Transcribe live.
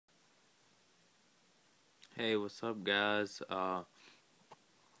Hey, what's up, guys?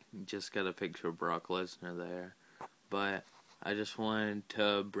 Just got a picture of Brock Lesnar there, but I just wanted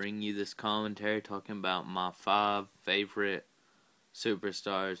to bring you this commentary talking about my 5 favorite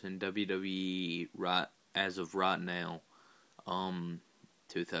superstars in WWE right as of right now. Um,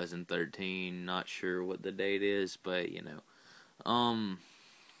 2013. Not sure what the date is, but I'm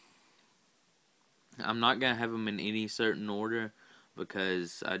not gonna have them in any certain order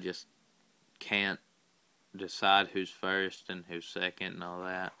because I just can't decide who's first and who's second and all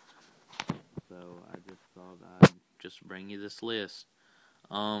that. So I just thought I'd just bring you this list.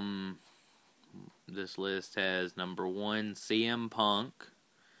 Um, this list has number 1 CM Punk,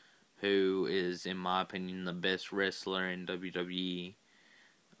 who is, in my opinion, the best wrestler in WWE.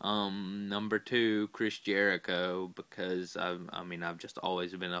 Number 2 Chris Jericho, because I've just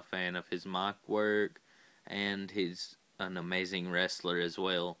always been a fan of his mic work, and he's an amazing wrestler as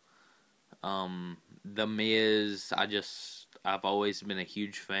well. The Miz, I've always been a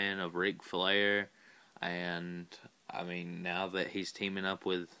huge fan of Ric Flair, and now that he's teaming up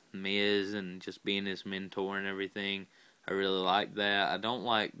with Miz and just being his mentor and everything, I really like that. I don't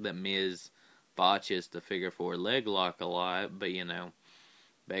like that Miz botches the figure 4 leg lock a lot, but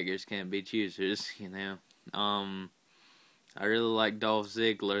beggars can't be choosers. I really like Dolph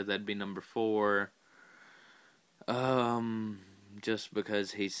Ziggler. That'd be number 4. Um, just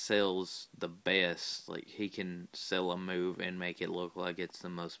because he sells the best. Like, he can sell a move and make it look like it's the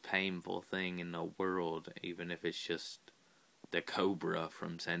most painful thing in the world, even if it's just the Cobra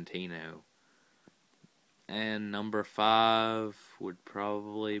from Santino. And number 5 would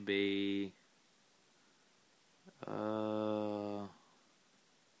probably be not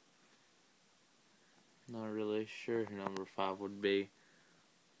really sure who number 5 would be.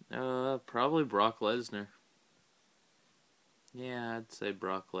 Probably Brock Lesnar. Yeah, I'd say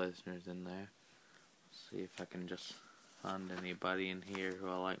Brock Lesnar's in there. See if I can just find anybody in here who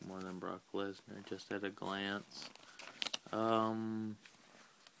I like more than Brock Lesnar, just at a glance.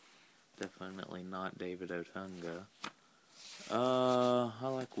 Definitely not David Otunga. I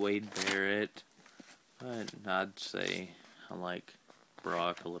like Wade Barrett, but I'd say I like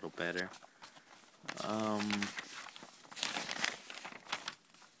Brock a little better.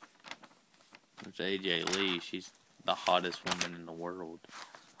 There's AJ Lee. She's the hottest woman in the world.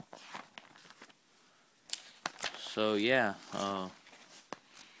 So yeah,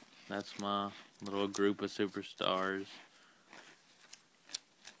 that's my little group of superstars.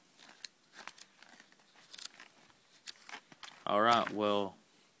 Alright, well,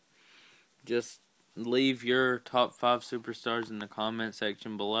 just leave your top 5 superstars in the comment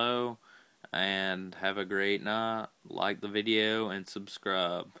section below, and have a great night. Like the video and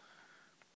subscribe.